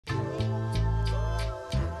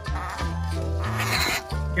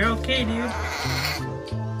You're okay, dude.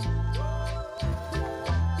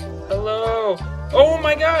 Hello. Oh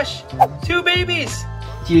my gosh, 2 babies.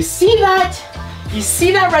 Do you see that? You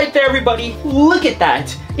see that right there, everybody? Look at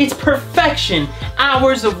that. It's perfection.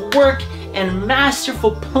 Hours of work and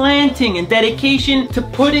masterful planting and dedication to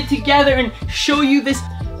put it together and show you this.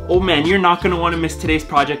 Oh man, you're not gonna wanna miss today's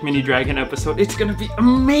Project Mini Dragon episode. It's gonna be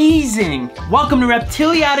amazing. Welcome to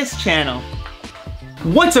Reptiliatus channel.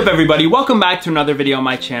 What's up everybody? Welcome back to another video on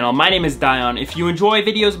my channel. My name is Dion. If you enjoy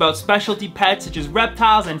videos about specialty pets such as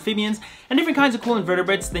reptiles, amphibians, and different kinds of cool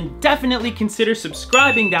invertebrates, then definitely consider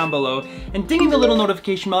subscribing down below and dinging the little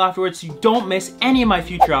notification bell afterwards so you don't miss any of my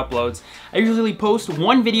future uploads. I usually post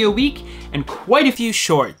 1 video a week and quite a few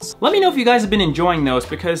shorts. Let me know if you guys have been enjoying those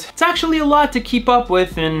because it's actually a lot to keep up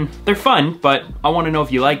with and they're fun, but I want to know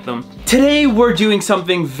if you like them. Today we're doing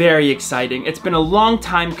something very exciting. It's been a long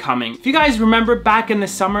time coming. If you guys remember back in the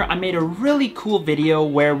summer, I made a really cool video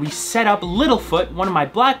where we set up Littlefoot, one of my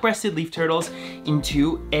black-breasted leaf turtles,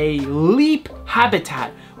 into a leap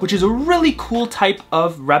habitat, which is a really cool type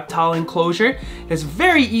of reptile enclosure. It's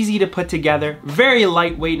very easy to put together, very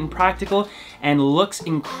lightweight and practical, and looks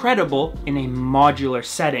incredible in a modular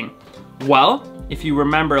setting. Well, if you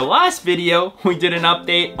remember last video, we did an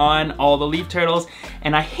update on all the leaf turtles,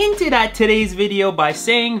 and I hinted at today's video by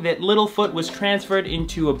saying that Littlefoot was transferred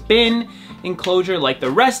into a bin enclosure like the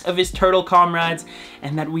rest of his turtle comrades,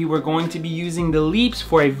 and that we were going to be using the leaps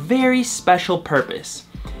for a very special purpose.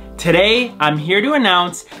 Today, I'm here to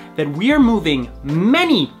announce that we are moving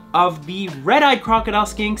many of the red-eyed crocodile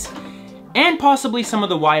skinks and possibly some of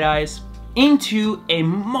the white-eyes into a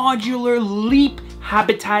modular leap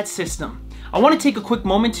habitat system. I want to take a quick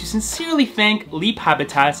moment to sincerely thank Leap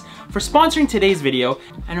Habitats for sponsoring today's video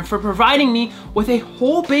and for providing me with a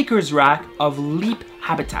whole baker's rack of leap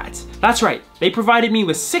habitats. That's right, they provided me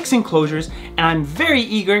with 6 enclosures and I'm very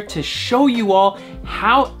eager to show you all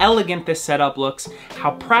how elegant this setup looks,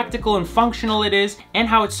 how practical and functional it is, and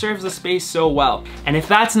how it serves the space so well. And if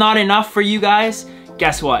that's not enough for you guys,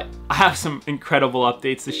 guess what? I have some incredible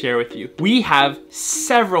updates to share with you. We have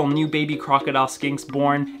several new baby crocodile skinks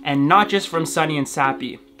born, and not just from Sunny and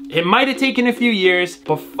Sappy. It might have taken a few years,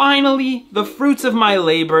 but finally, the fruits of my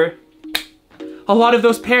labor, a lot of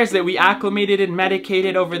those pairs that we acclimated and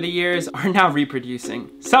medicated over the years are now reproducing.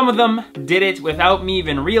 Some of them did it without me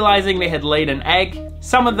even realizing they had laid an egg.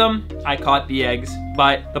 Some of them, I caught the eggs.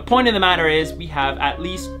 But the point of the matter is we have at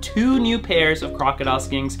least 2 new pairs of crocodile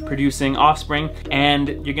skinks producing offspring,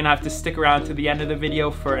 and you're gonna have to stick around to the end of the video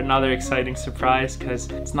for another exciting surprise because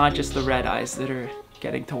it's not just the red eyes that are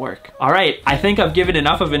getting to work. All right, I think I've given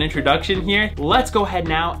enough of an introduction here. Let's go ahead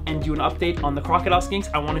now and do an update on the crocodile skinks.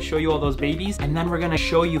 I want to show you all those babies, and then we're gonna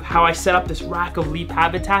show you how I set up this rack of leap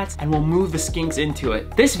habitats, and we'll move the skinks into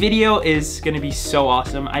it. This video is gonna be so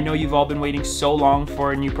awesome. I know you've all been waiting so long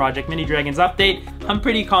for a new Project Mini Dragons update. I'm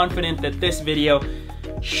pretty confident that this video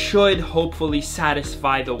should hopefully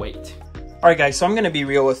satisfy the wait. All right guys, so I'm gonna be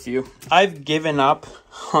real with you. I've given up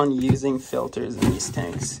on using filters in these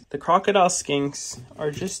tanks. The crocodile skinks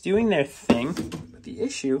are just doing their thing, but the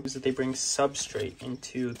issue is that they bring substrate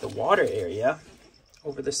into the water area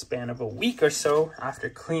over the span of a week or so after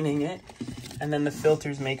cleaning it, and then the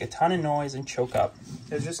filters make a ton of noise and choke up.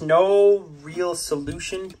 There's just no real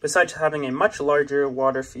solution besides having a much larger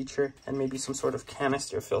water feature and maybe some sort of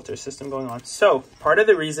canister filter system going on. So part of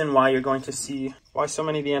the reason why you're going to see why so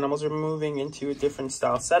many of the animals are moving into a different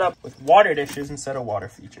style setup with water dishes instead of water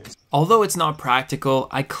features. Although it's not practical,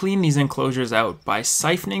 I clean these enclosures out by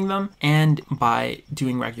siphoning them and by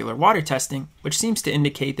doing regular water testing, which seems to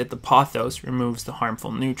indicate that the pothos removes the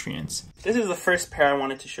harmful nutrients. This is the first pair I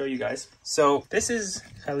wanted to show you guys. So this is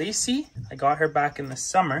Khaleesi. I got her back in the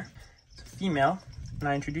summer. It's a female, and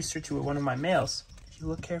I introduced her to one of my males. If you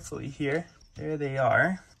look carefully here, there they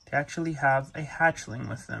are. They actually have a hatchling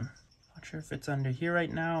with them. Not sure if it's under here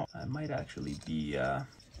right now. It might actually be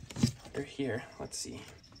under here. Let's see.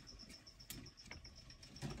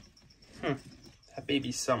 That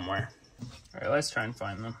baby's somewhere. All right, let's try and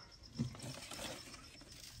find them.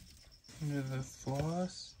 Under the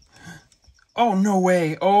floss. Oh, no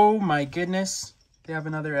way. Oh my goodness. They have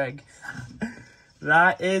another egg.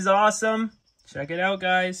 That is awesome. Check it out,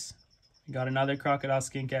 guys. We got another crocodile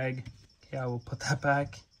skink egg. Okay, I will put that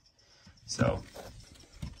back. So,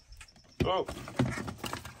 oh.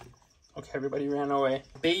 Okay, everybody ran away.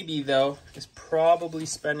 Baby, though, is probably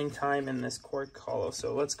spending time in this cork hollow.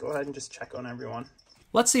 So let's go ahead and just check on everyone.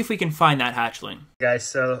 Let's see if we can find that hatchling. Guys,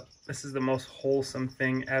 so this is the most wholesome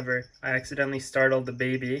thing ever. I accidentally startled the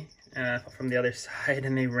baby from the other side,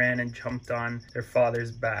 and they ran and jumped on their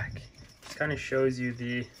father's back. This kind of shows you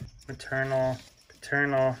the maternal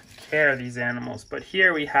maternal care of these animals. But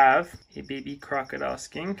here we have a baby crocodile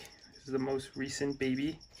skink. This is the most recent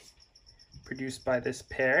baby produced by this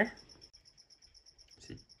pair.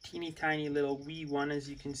 It's a teeny tiny little wee one, as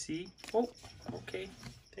you can see. Oh, okay.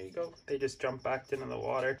 There you go. They just jumped back into the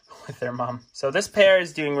water with their mom. So this pair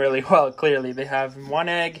is doing really well, clearly. They have 1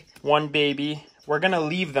 egg, 1 baby. We're going to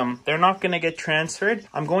leave them. They're not going to get transferred.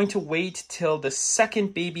 I'm going to wait till the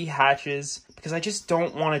second baby hatches because I just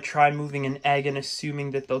don't want to try moving an egg and assuming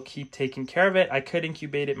that they'll keep taking care of it. I could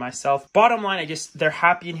incubate it myself. Bottom line, they're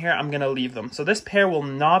happy in here. I'm going to leave them. So this pair will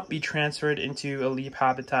not be transferred into a leap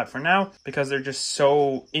habitat for now because they're just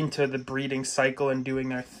so into the breeding cycle and doing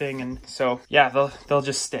their thing. And so, yeah, they'll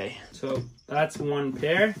just stay. So that's one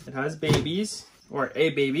pair. It has babies, or a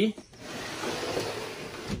baby.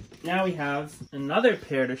 Now we have another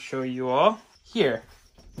pair to show you all here.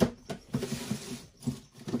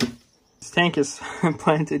 This tank is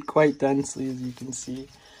planted quite densely, as you can see,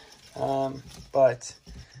 but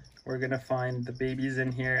we're gonna find the babies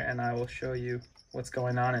in here and I will show you what's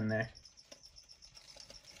going on in there.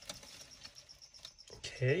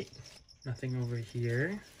 Okay, nothing over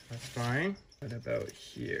here, that's fine. What about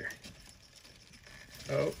here?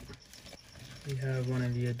 Oh, we have one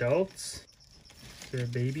of the adults. Is there a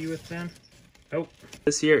baby with them? Oh,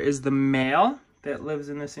 this here is the male that lives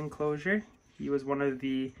in this enclosure. He was one of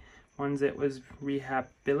the ones that was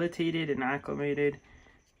rehabilitated and acclimated.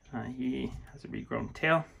 He has a regrown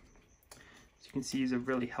tail. As you can see, he's a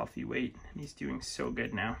really healthy weight and he's doing so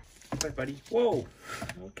good now. Bye, buddy. Whoa,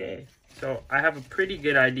 okay. So I have a pretty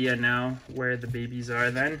good idea now where the babies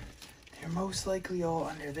are then. They're most likely all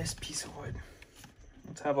under this piece of wood.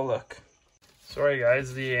 Let's have a look. Sorry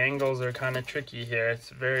guys, the angles are kind of tricky here. It's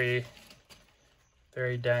very,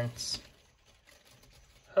 very dense.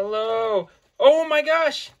 Hello! Oh my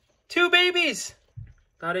gosh! 2 babies!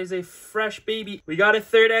 That is a fresh baby. We got a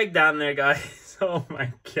 3rd egg down there, guys. Oh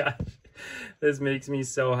my gosh. This makes me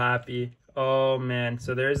so happy. Oh man.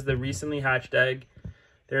 So there's the recently hatched egg.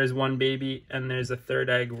 There's 1 baby and there's a 3rd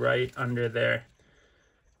egg right under there.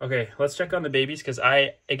 Okay, let's check on the babies because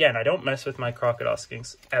I don't mess with my crocodile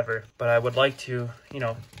skinks ever, but I would like to,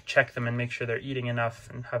 check them and make sure they're eating enough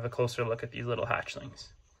and have a closer look at these little hatchlings.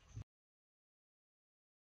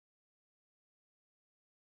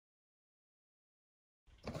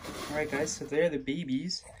 All right, guys, so they're the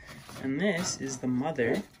babies, and this is the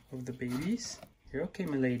mother of the babies. You're okay,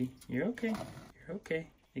 my lady. You're okay. You're okay.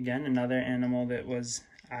 Again, another animal that was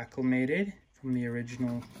acclimated from the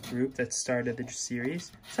original group that started the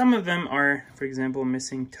series. Some of them are, for example,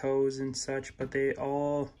 missing toes and such, but they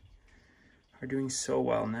all are doing so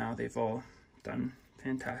well now. They've all done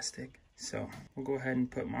fantastic. So we'll go ahead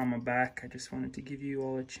and put Mama back. I just wanted to give you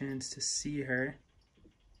all a chance to see her.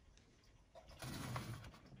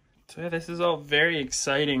 So yeah, this is all very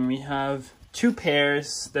exciting. We have 2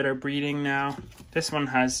 pairs that are breeding now. This one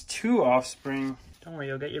has 2 offspring. Don't worry,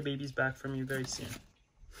 you'll get your babies back from you very soon.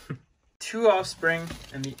 2 offspring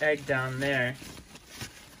and the egg down there.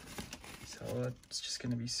 So it's just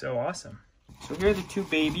going to be so awesome. So here are the 2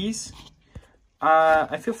 babies.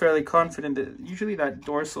 I feel fairly confident that usually that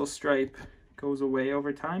dorsal stripe goes away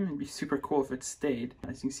over time. It'd be super cool if it stayed.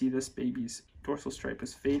 As you can see, this baby's dorsal stripe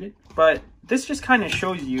is faded. But this just kind of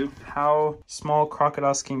shows you how small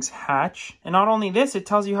crocodile skinks hatch. And not only this, it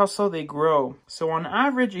tells you how slow they grow. So on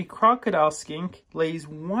average, a crocodile skink lays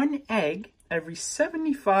 1 egg every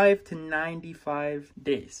 75 to 95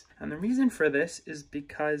 days. And the reason for this is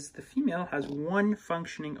because the female has 1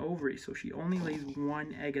 functioning ovary, so she only lays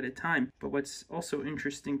 1 egg at a time. But what's also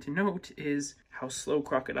interesting to note is how slow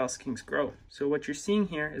crocodile skinks grow. So what you're seeing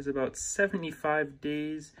here is about 75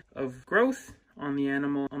 days of growth on the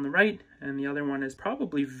animal on the right, and the other one is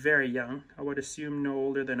probably very young. I would assume no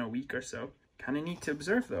older than a week or so. Kind of neat to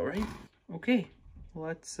observe though, right? Okay,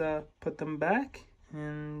 let's put them back.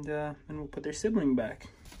 And then we'll put their sibling back.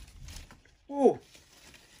 Whoa!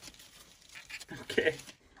 Okay.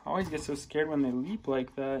 I always get so scared when they leap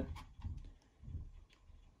like that.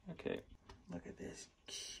 Okay. Look at this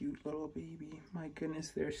cute little baby. My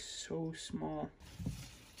goodness, they're so small.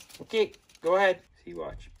 Okay, go ahead. See,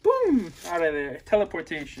 watch. Boom! Out of there.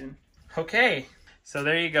 Teleportation. Okay. So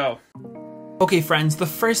there you go. Okay friends, the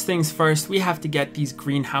first things first, we have to get these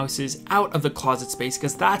greenhouses out of the closet space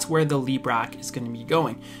because that's where the leap rack is going to be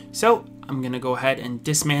going. So I'm going to go ahead and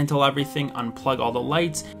dismantle everything, unplug all the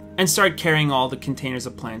lights, and start carrying all the containers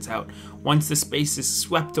of plants out. Once the space is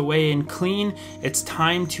swept away and clean, it's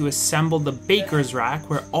time to assemble the baker's rack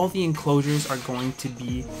where all the enclosures are going to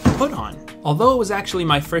be put on. Although it was actually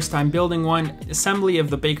my first time building one, assembly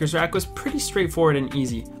of the baker's rack was pretty straightforward and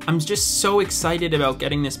easy. I'm just so excited about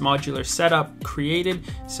getting this modular setup created,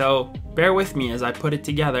 so bear with me as I put it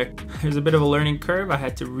together. There's a bit of a learning curve. I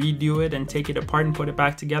had to redo it and take it apart and put it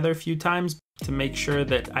back together a few times to make sure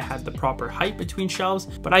that I had the proper height between shelves,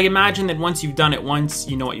 but I imagine that once you've done it once,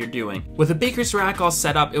 you know what you're doing. With a baker's rack all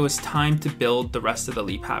set up, it was time to build the rest of the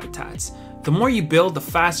leaf habitats. The more you build, the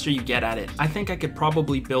faster you get at it. I think I could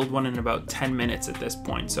probably build one in about 10 minutes at this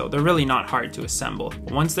point, so they're really not hard to assemble.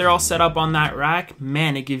 But once they're all set up on that rack,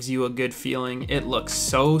 man, it gives you a good feeling. It looks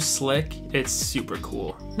so slick, it's super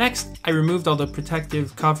cool. Next, I removed all the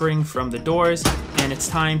protective covering from the doors, and it's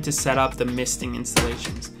time to set up the misting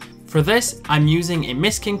installations. For this, I'm using a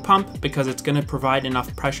misting pump because it's going to provide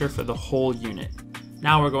enough pressure for the whole unit.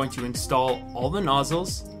 Now we're going to install all the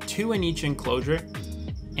nozzles, 2 in each enclosure,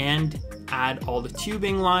 and add all the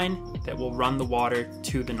tubing line that will run the water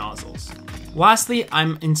to the nozzles. Lastly,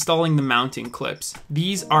 I'm installing the mounting clips.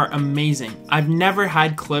 These are amazing. I've never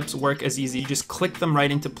had clips work as easy. You just click them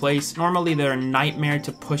right into place. Normally they're a nightmare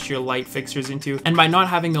to push your light fixtures into, and by not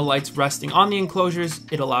having the lights resting on the enclosures,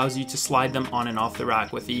 it allows you to slide them on and off the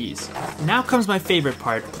rack with ease. Now comes my favorite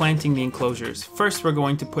part, planting the enclosures. First, we're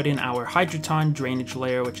going to put in our hydroton drainage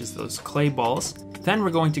layer, which is those clay balls. Then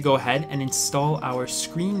we're going to go ahead and install our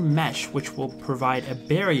screen mesh, which will provide a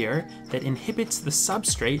barrier that inhibits the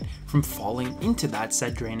substrate from falling into that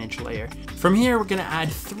said drainage layer. From here, we're gonna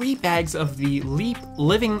add 3 bags of the Leap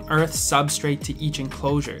Living Earth substrate to each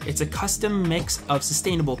enclosure. It's a custom mix of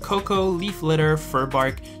sustainable cocoa, leaf litter, fir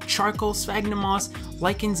bark, charcoal, sphagnum moss,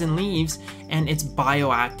 lichens, and leaves, and it's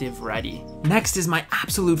bioactive ready. Next is my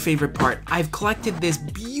absolute favorite part. I've collected this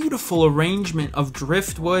beautiful arrangement of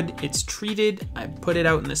driftwood. It's treated, I put it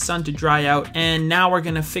out in the sun to dry out, and now we're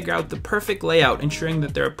gonna figure out the perfect layout, ensuring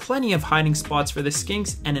that there are plenty of hiding spots for the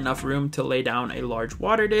skinks and enough room to lay down a large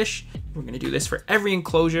water dish. We're gonna do this for every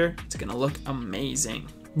enclosure. It's gonna look amazing.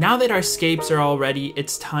 Now that our scapes are all ready,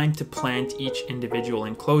 it's time to plant each individual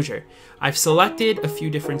enclosure. I've selected a few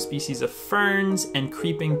different species of ferns and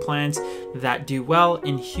creeping plants that do well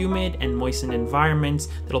in humid and moistened environments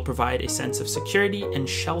that'll provide a sense of security and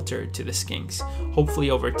shelter to the skinks.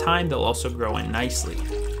 Hopefully over time, they'll also grow in nicely.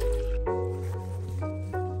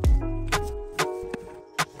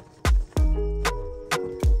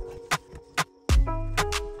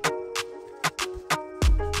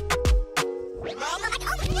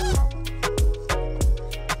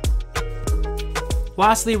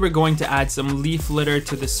 Lastly, we're going to add some leaf litter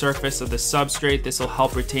to the surface of the substrate. This will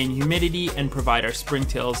help retain humidity and provide our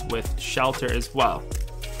springtails with shelter as well.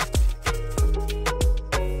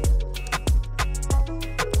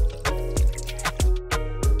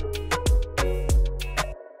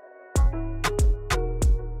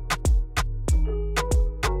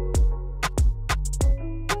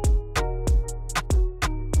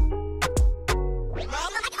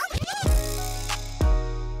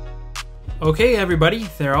 Okay everybody,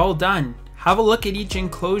 they're all done. Have a look at each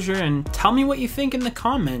enclosure and tell me what you think in the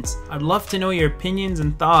comments. I'd love to know your opinions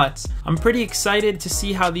and thoughts. I'm pretty excited to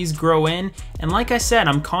see how these grow in, and like I said,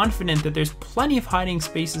 I'm confident that there's plenty of hiding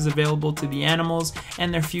spaces available to the animals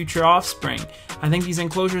and their future offspring. I think these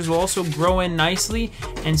enclosures will also grow in nicely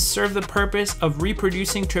and serve the purpose of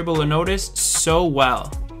reproducing Tribolonotus so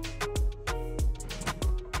well.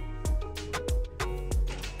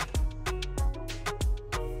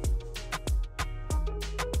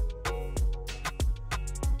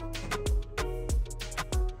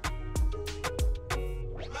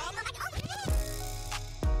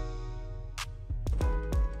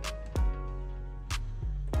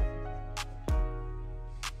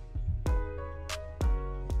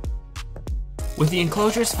 With the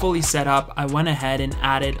enclosures fully set up, I went ahead and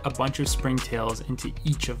added a bunch of springtails into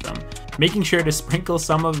each of them, making sure to sprinkle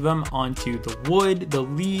some of them onto the wood, the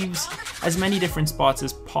leaves, as many different spots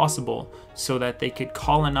as possible so that they could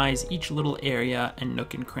colonize each little area and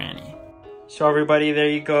nook and cranny. So everybody, there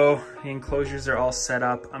you go. The enclosures are all set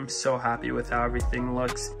up. I'm so happy with how everything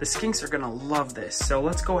looks. The skinks are gonna love this. So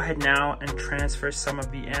let's go ahead now and transfer some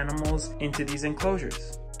of the animals into these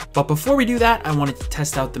enclosures. But before we do that, I wanted to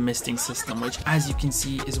test out the misting system, which as you can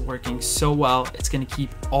see is working so well. It's gonna keep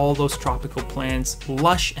all those tropical plants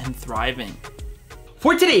lush and thriving.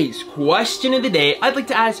 For today's question of the day, I'd like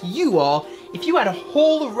to ask you all, if you had a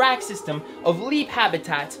whole rack system of leaf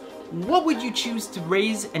habitats, what would you choose to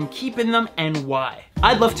raise and keep in them and why?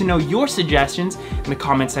 I'd love to know your suggestions in the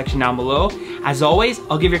comment section down below. As always,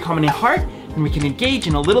 I'll give your comment a heart and we can engage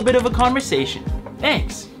in a little bit of a conversation.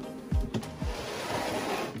 Thanks.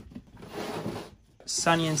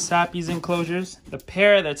 Sunny and Sappy's enclosures, the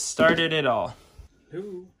pair that started it all.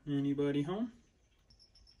 Hello, anybody home?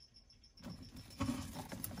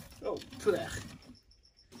 Oh,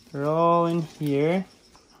 they're all in here.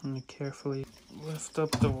 I'm gonna carefully lift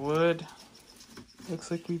up the wood. Looks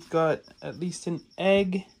like we've got at least an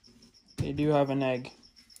egg. They do have an egg.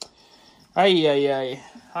 Ay.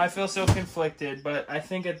 I feel so conflicted, but I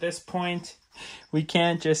think at this point we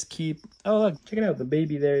can't just keep... Oh, look, check it out. The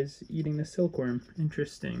baby there is eating the silkworm.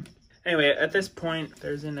 Interesting. Anyway, at this point,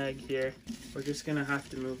 there's an egg here. We're just gonna have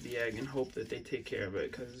to move the egg and hope that they take care of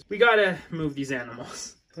it, because we gotta move these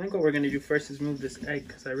animals. I think what we're gonna do first is move this egg,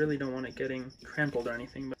 because I really don't want it getting trampled or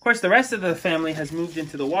anything. But of course, the rest of the family has moved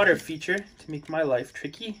into the water feature to make my life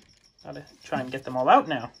tricky. Gotta try and get them all out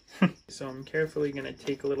now. So I'm carefully gonna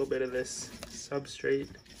take a little bit of this substrate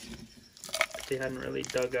that they hadn't really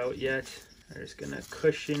dug out yet. I'm just gonna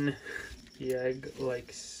cushion the egg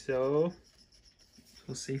like so.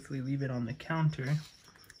 We'll safely leave it on the counter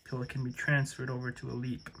till it can be transferred over to a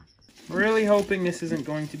leap. Really hoping this isn't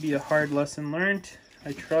going to be a hard lesson learned.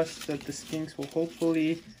 I trust that the skinks will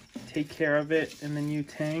hopefully take care of it in the new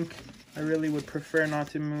tank. I really would prefer not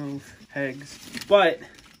to move eggs, but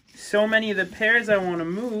so many of the pairs I want to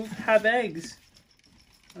move have eggs.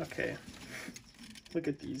 Okay, look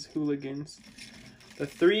at these hooligans. The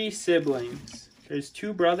 3 siblings. There's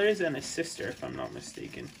 2 brothers and a sister, if I'm not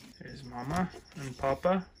mistaken. There's Mama and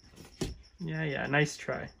Papa. Yeah, nice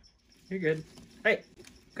try. You're good. Hey,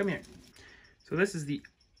 come here. So this is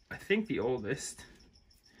I think the oldest.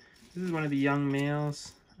 This is one of the young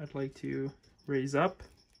males I'd like to raise up.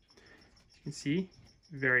 As you can see,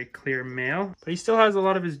 very clear male, but he still has a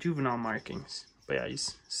lot of his juvenile markings. But yeah,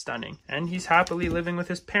 he's stunning. And he's happily living with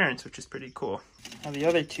his parents, which is pretty cool. Now the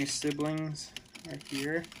other 2 siblings are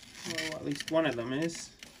here. Well, at least one of them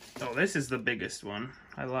is. Oh, this is the biggest one.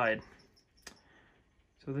 I lied.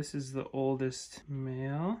 So this is the oldest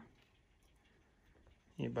male.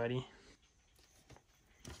 Hey, buddy.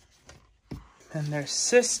 And their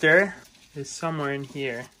sister is somewhere in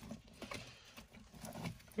here.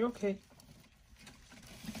 You okay?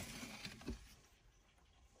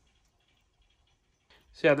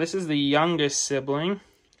 So yeah, this is the youngest sibling,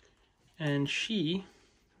 and she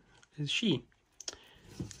is she.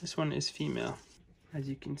 This one is female, as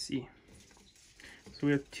you can see. So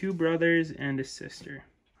we have 2 brothers and a sister.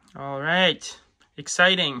 All right,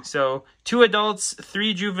 exciting. So 2 adults,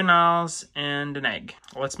 3 juveniles, and an egg.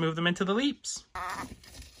 Let's move them into the leaps.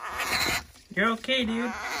 You're okay,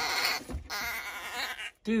 dude.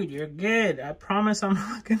 Dude, you're good. I promise I'm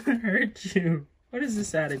not gonna hurt you. What is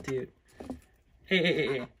this attitude?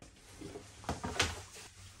 Hey.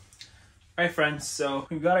 Alright friends, so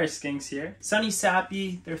we've got our skinks here. Sunny,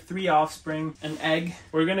 Sappy, their 3 offspring, an egg.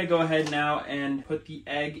 We're gonna go ahead now and put the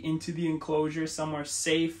egg into the enclosure somewhere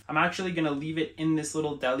safe. I'm actually gonna leave it in this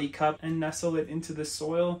little deli cup and nestle it into the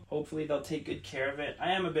soil. Hopefully they'll take good care of it.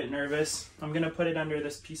 I am a bit nervous. I'm gonna put it under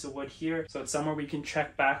this piece of wood here, so it's somewhere we can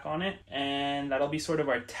check back on it. And that'll be sort of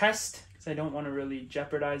our test, because I don't want to really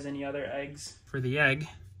jeopardize any other eggs. For the egg,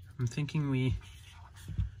 I'm thinking we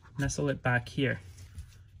nestle it back here.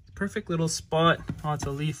 Perfect little spot, lots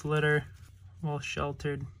of leaf litter, well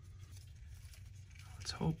sheltered.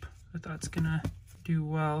 Let's hope that that's gonna do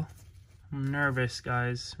well. I'm nervous,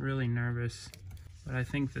 guys, really nervous, but I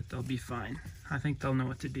think that they'll be fine. I think they'll know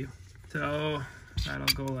what to do. So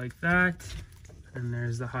that'll go like that, and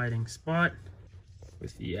there's the hiding spot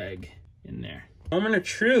with the egg in there. Moment of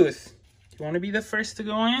truth. Do you want to be the first to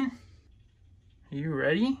go in? Are you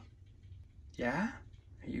ready? Yeah?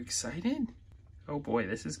 Are you excited? Oh boy,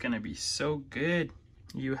 this is gonna be so good.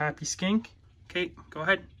 You happy, skink? Okay, go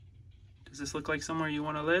ahead. Does this look like somewhere you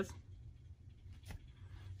want to live?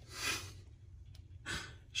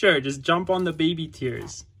 Sure, just jump on the baby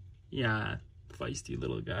tears. Yeah, feisty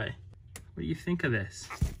little guy. What do you think of this?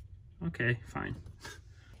 Okay, fine.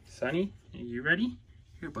 Sunny, are you ready?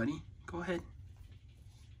 Here, buddy, go ahead.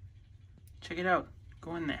 Check it out.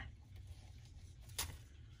 Go in there.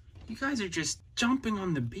 You guys are just jumping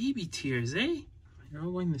on the baby tears, eh? You're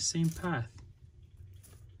all going the same path.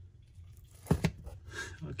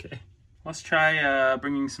 Okay, let's try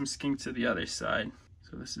bringing some skink to the other side.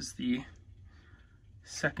 So this is the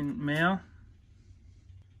second male.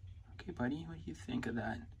 Okay, buddy, what do you think of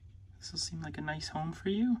that? This will seem like a nice home for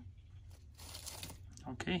you.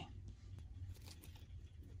 Okay.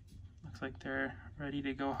 Looks like they're ready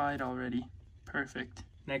to go hide already. Perfect.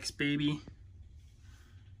 Next baby.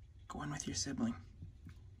 Go in with your sibling.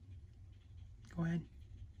 Go ahead.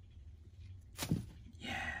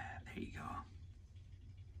 Yeah, there you go.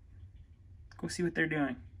 Go see what they're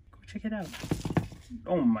doing. Go check it out.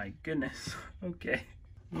 Oh my goodness. Okay.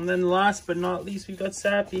 And then last but not least, we got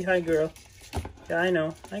Sappy. Hi, girl. Yeah, I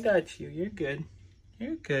know. I got you. You're good.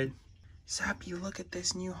 You're good. Sappy, look at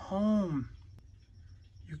this new home.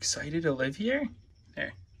 You excited to live here?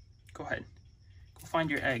 There. Go ahead. Go find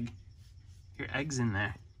your egg. Your egg's in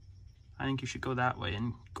there. I think you should go that way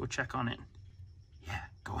and go check on it. Yeah,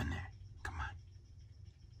 go in there. Come on.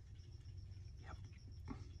 Yep.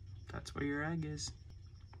 That's where your egg is.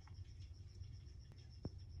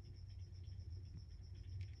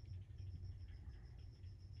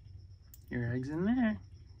 Your egg's in there.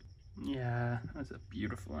 Yeah, that's a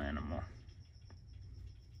beautiful animal.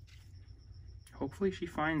 Hopefully she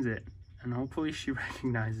finds it, and hopefully she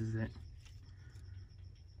recognizes it.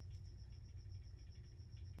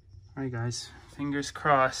 Alright guys, fingers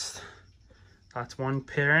crossed. That's one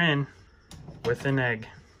pair in with an egg.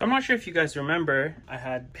 I'm not sure if you guys remember, I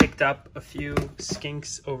had picked up a few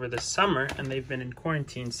skinks over the summer and they've been in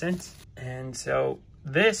quarantine since. And so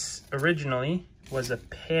this originally was a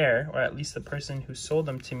pair, or at least the person who sold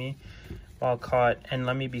them to me, while caught. And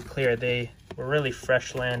let me be clear, they were really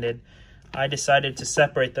fresh landed. I decided to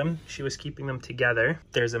separate them. She was keeping them together.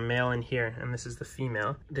 There's a male in here, and this is the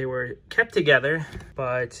female. They were kept together,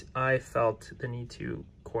 but I felt the need to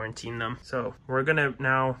quarantine them. So we're gonna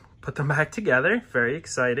now put them back together. Very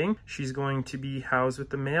exciting. She's going to be housed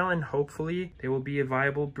with the male, and hopefully they will be a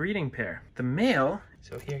viable breeding pair. The male,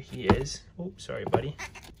 so here he is. Oh, sorry, buddy.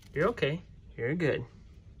 You're okay. You're good.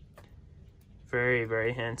 Very,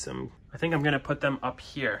 very handsome. I think I'm gonna put them up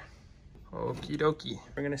here. Okie dokie.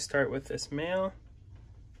 We're gonna start with this male.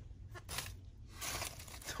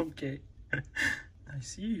 It's okay. I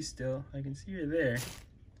see you still. I can see you're there.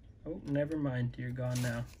 Oh, never mind. You're gone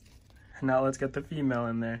now. Now let's get the female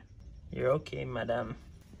in there. You're okay, madame.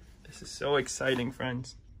 This is so exciting,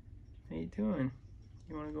 friends. How you doing?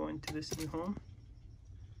 You wanna go into this new home?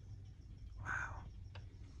 Wow.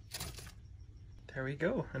 There we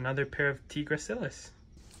go. Another pair of T. gracilis.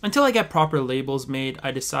 Until I get proper labels made, I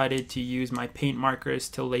decided to use my paint markers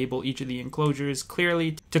to label each of the enclosures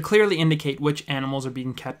clearly to clearly indicate which animals are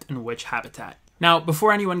being kept in which habitat. Now,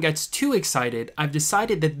 before anyone gets too excited, I've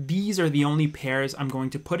decided that these are the only pairs I'm going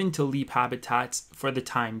to put into leap habitats for the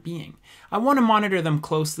time being. I want to monitor them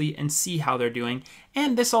closely and see how they're doing,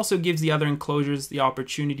 and this also gives the other enclosures the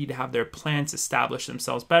opportunity to have their plants establish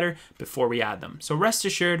themselves better before we add them. So rest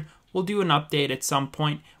assured, we'll do an update at some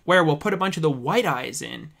point where we'll put a bunch of the white eyes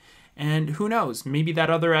in. And who knows, maybe that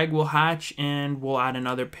other egg will hatch and we'll add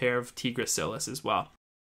another pair of T. gracilis as well.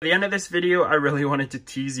 At the end of this video, I really wanted to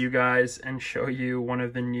tease you guys and show you one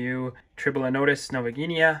of the new Tribolonotus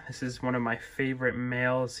novaeguineae. This is one of my favorite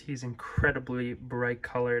males. He's incredibly bright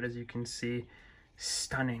colored, as you can see.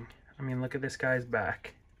 Stunning. I mean, look at this guy's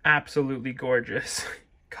back. Absolutely gorgeous.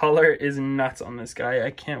 Color is nuts on this guy. I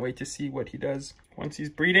can't wait to see what he does once he's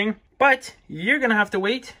breeding. But you're gonna have to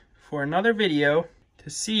wait for another video to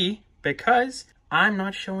see, because I'm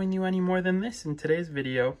not showing you any more than this in today's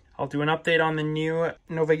video. I'll do an update on the new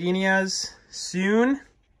novaeguineas soon,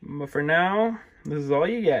 but for now, this is all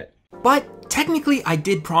you get. But technically, I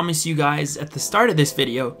did promise you guys at the start of this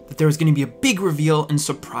video that there was going to be a big reveal and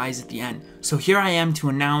surprise at the end. So here I am to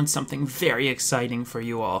announce something very exciting for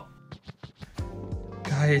you all.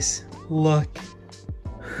 Guys, look.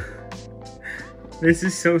 This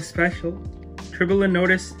is so special.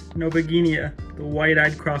 Tribolonotus novaeguineae, the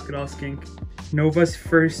white-eyed crocodile skink. Nova's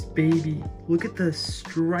first baby. Look at the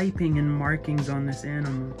striping and markings on this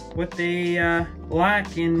animal. What they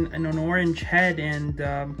lack in an orange head and,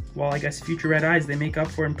 well, I guess future red eyes, they make up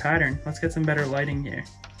for in pattern. Let's get some better lighting here.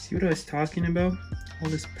 See what I was talking about? All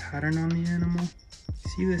this pattern on the animal.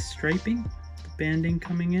 See this striping? The banding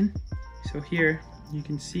coming in? So here, you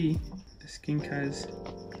can see the skink has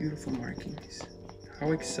beautiful markings.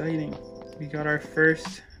 How exciting. We got our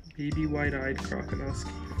first baby white-eyed crocodile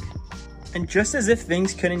skink. And just as if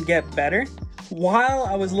things couldn't get better, while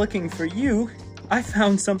I was looking for you, I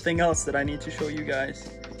found something else that I need to show you guys.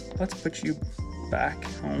 Let's put you back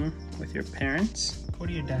home with your parents. Go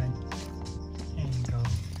to your dad. There you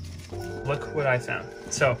go. Look what I found.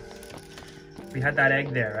 So, we had that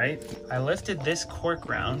egg there, right? I lifted this cork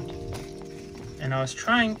round, and I was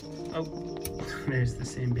trying, oh, there's the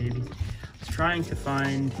same baby. I was trying to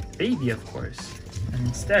find baby, of course. And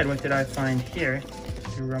instead, what did I find here?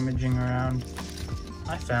 Rummaging around,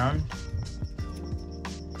 I found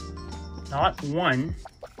not one,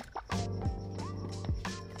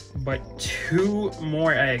 but 2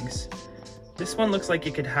 more eggs. This one looks like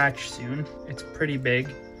it could hatch soon. It's pretty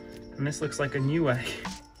big. And this looks like a new egg.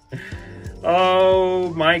 Oh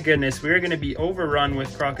my goodness, we're gonna be overrun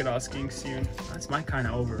with crocodile skinks soon. That's my kind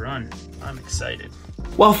of overrun. I'm excited.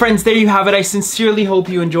 Well friends, there you have it. I sincerely hope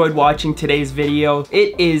you enjoyed watching today's video.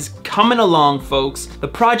 It is coming along, folks. The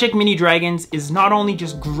Project Mini Dragons is not only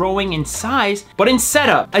just growing in size, but in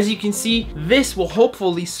setup. As you can see, this will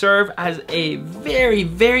hopefully serve as a very,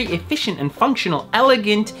 very efficient and functional,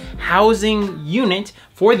 elegant housing unit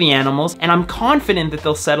for the animals, and I'm confident that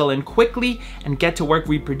they'll settle in quickly and get to work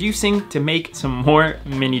reproducing to make some more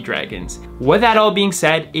mini dragons. With that all being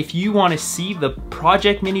said, if you want to see the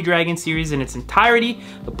Project Mini Dragon series in its entirety,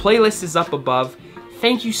 the playlist is up above.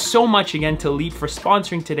 Thank you so much again to Leap for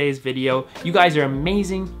sponsoring today's video. You guys are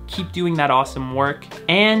amazing. Keep doing that awesome work.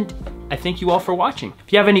 And I thank you all for watching.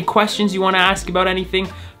 If you have any questions you want to ask about anything,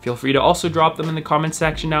 feel free to also drop them in the comment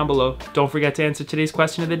section down below. Don't forget to answer today's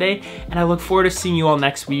question of the day, and I look forward to seeing you all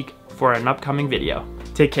next week for an upcoming video.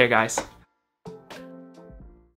 Take care, guys.